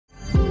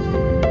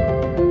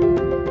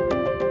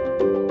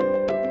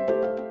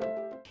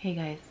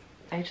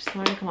I just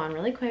wanted to come on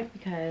really quick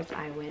because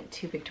I went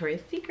to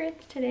Victoria's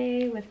Secrets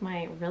today with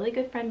my really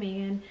good friend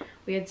Megan.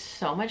 We had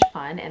so much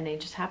fun and they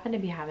just happened to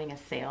be having a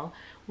sale.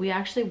 We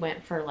actually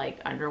went for like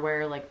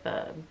underwear, like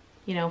the,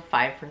 you know,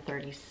 5 for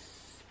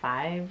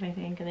 35 I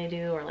think they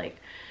do, or like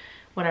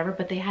whatever,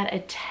 but they had a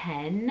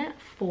 10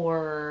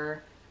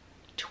 for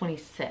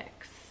 26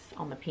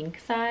 on the pink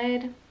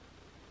side.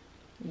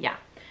 Yeah,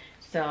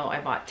 so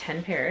I bought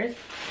 10 pairs.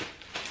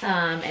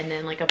 And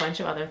then like a bunch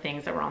of other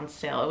things that were on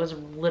sale. It was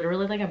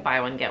literally like a buy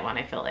one get one,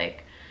 I feel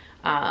like.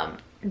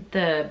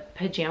 The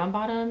pajama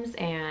bottoms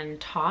and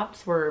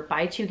tops were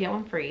buy two get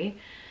one free.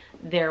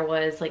 There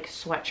was like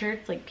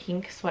sweatshirts, like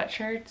pink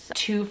sweatshirts,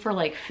 2 for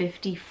like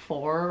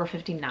 54 or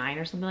 59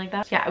 or something like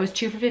that. Yeah, it was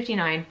 2 for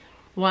 59.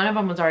 One of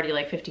them was already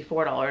like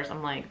 $54.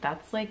 I'm like,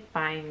 that's like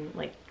buying,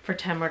 like for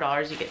 $10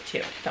 more you get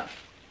 2. So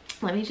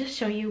let me just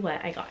show you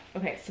what I got.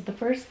 Okay, so the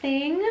first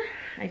thing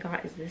I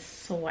got is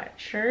this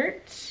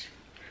sweatshirt.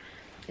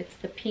 It's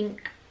the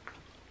pink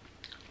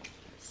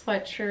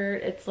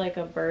sweatshirt. It's like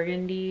a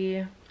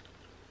burgundy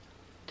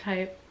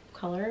type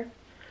color.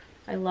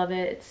 I love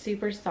it. It's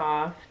super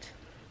soft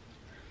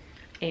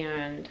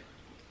and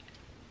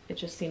it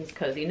just seems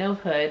cozy. No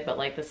hood, but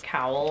like this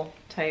cowl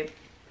type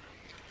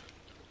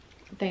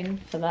thing.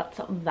 So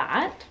that's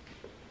that.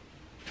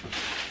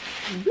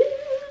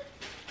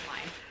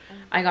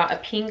 I got a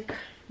pink,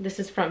 this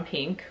is from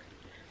Pink,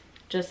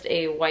 just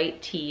a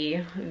white tee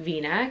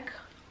V-neck.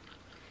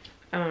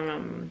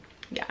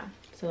 Yeah,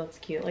 so that's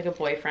cute, like a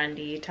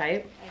boyfriendy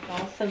type. I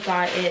also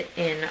got it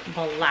in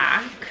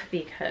black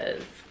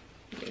because,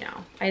 you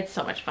know, I had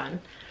so much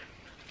fun.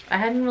 I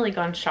hadn't really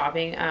gone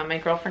shopping. My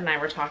girlfriend and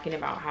I were talking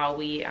about how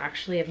we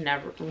actually have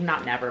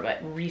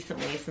but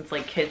recently, since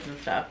like kids and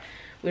stuff,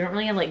 we don't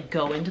really like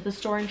go into the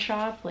store and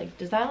shop. Like,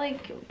 does that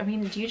like, I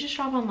mean, do you just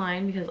shop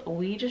online? Because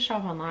we just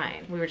shop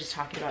online. We were just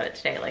talking about it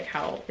today, like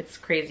how it's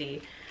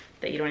crazy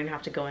that you don't even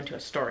have to go into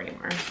a store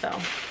anymore.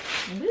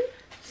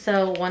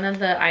 So one of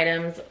the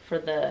items for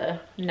the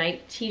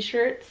night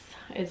t-shirts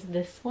is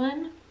this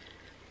one.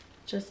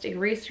 Just a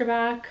racer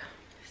back,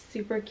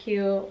 super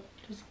cute,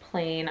 just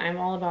plain. I'm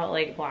all about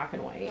like black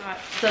and white.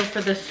 So for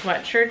the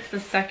sweatshirts,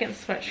 the second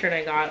sweatshirt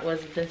I got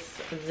was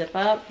this zip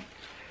up.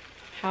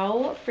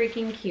 How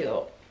freaking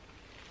cute.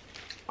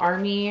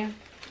 Army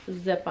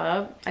zip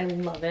up. I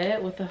love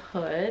it with a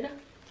hood.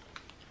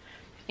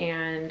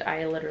 And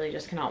I literally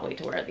just cannot wait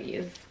to wear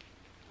these.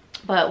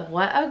 But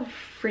what a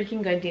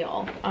freaking good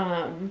deal.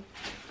 I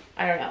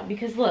don't know,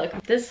 because look,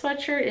 this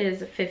sweatshirt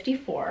is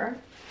 54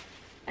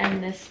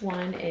 and this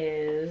one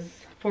is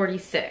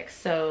 46.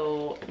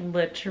 So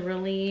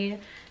literally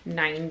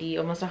 90,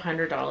 almost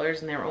 $100,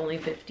 and they were only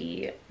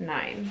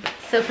 59.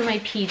 So for my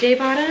PJ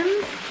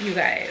bottoms, you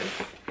guys,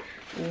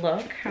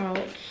 look how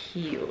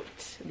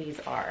cute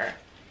these are.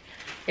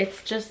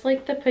 It's just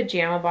like the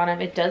pajama bottom.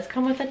 It does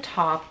come with a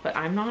top, but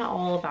I'm not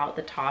all about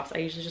the tops. I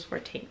usually just wear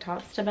tank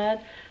tops to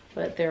bed,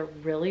 but they're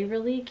really,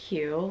 really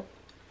cute.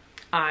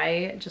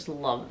 I just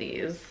love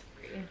these.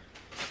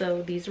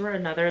 So these were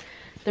another,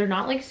 they're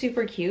not like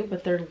super cute,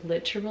 but they're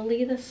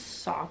literally the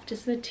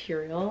softest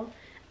material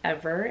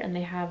ever. And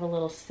they have a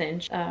little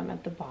cinch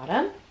at the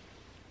bottom,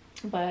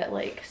 but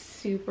like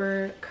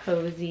super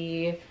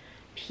cozy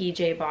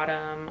PJ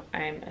bottom.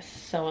 I'm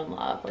so in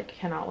love, like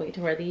cannot wait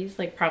to wear these,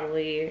 like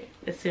probably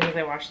as soon as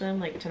I wash them,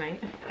 like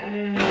tonight.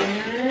 And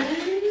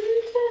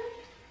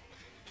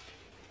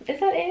is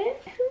that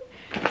it?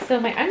 So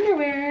my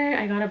underwear,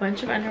 I got a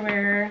bunch of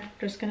underwear.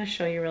 Just gonna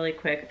show you really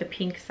quick the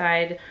pink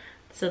side.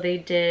 So they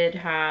did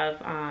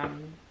have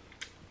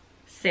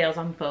sales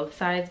on both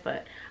sides,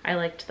 but I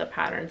liked the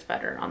patterns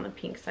better on the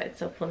pink side.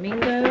 So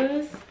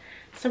flamingos,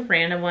 some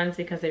random ones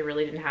because they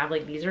really didn't have,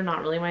 like, these are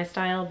not really my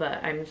style,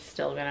 but I'm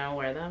still gonna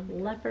wear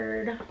them.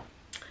 Leopard,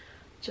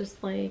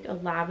 just like a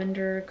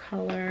lavender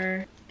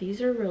color.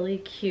 These are really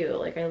cute.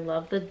 Like, I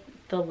love the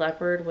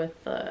leopard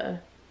with the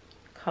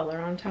color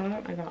on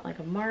top. I got like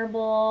a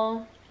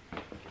marble.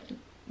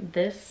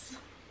 This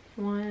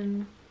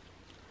one,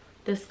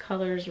 this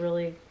color is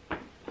really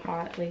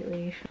hot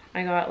lately.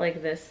 I got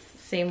like this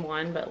same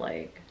one, but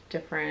like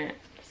different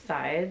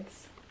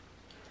sides.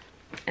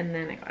 And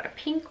then I got a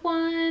pink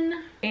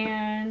one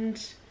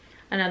and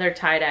another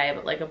tie-dye,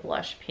 but like a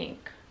blush pink.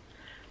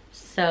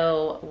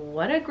 So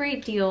what a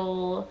great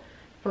deal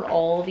for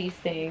all these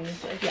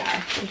things.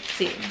 Yeah, let's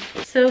see.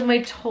 So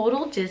my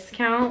total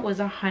discount was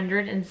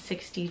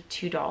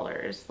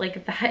 $162.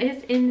 Like, that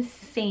is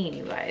insane,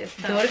 you guys.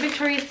 Go to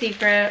Victoria's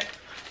Secret,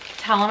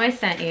 tell them I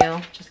sent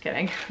you. Just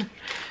kidding.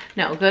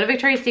 No, go to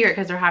Victoria's Secret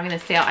because they're having a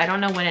sale. I don't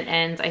know when it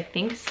ends. I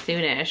think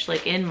soonish,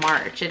 like in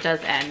March it does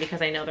end,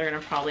 because I know they're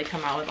gonna probably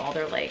come out with all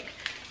their like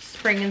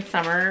spring and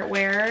summer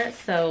wear.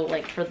 So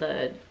like for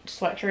the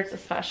sweatshirts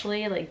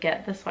especially, like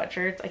get the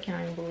sweatshirts. I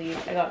can't even believe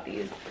I got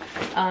these.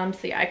 So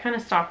yeah, I kind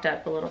of stocked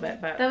up a little bit,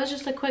 but that was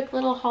just a quick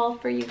little haul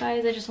for you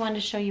guys. I just wanted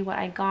to show you what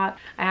I got.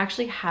 I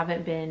actually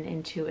haven't been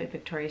into a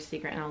Victoria's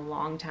Secret in a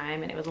long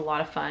time, and it was a lot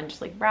of fun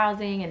just like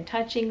browsing and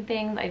touching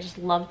things. I just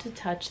love to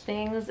touch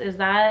things. Is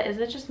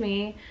it just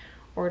me,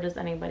 or does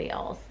anybody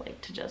else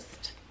like to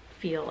just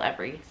feel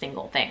every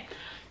single thing.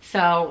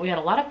 So we had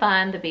a lot of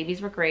fun. The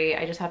babies were great.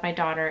 I just had my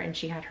daughter and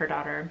she had her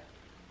daughter.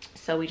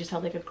 So we just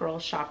had like a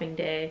girls shopping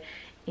day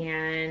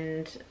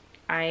and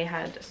I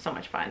had so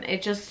much fun.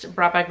 It just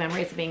brought back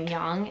memories of being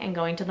young and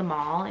going to the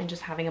mall and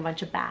just having a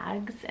bunch of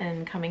bags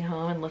and coming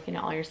home and looking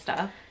at all your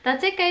stuff.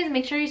 That's it, guys.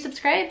 Make sure you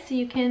subscribe so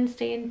you can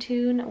stay in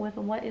tune with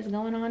what is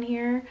going on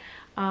here.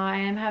 I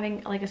am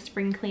having like a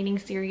spring cleaning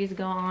series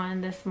go on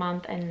this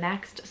month and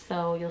next,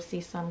 so you'll see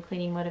some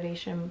cleaning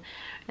motivation,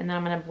 and then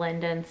I'm going to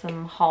blend in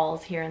some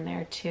hauls here and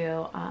there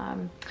too.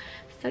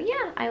 So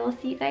yeah, I will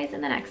see you guys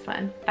in the next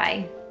one.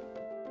 Bye.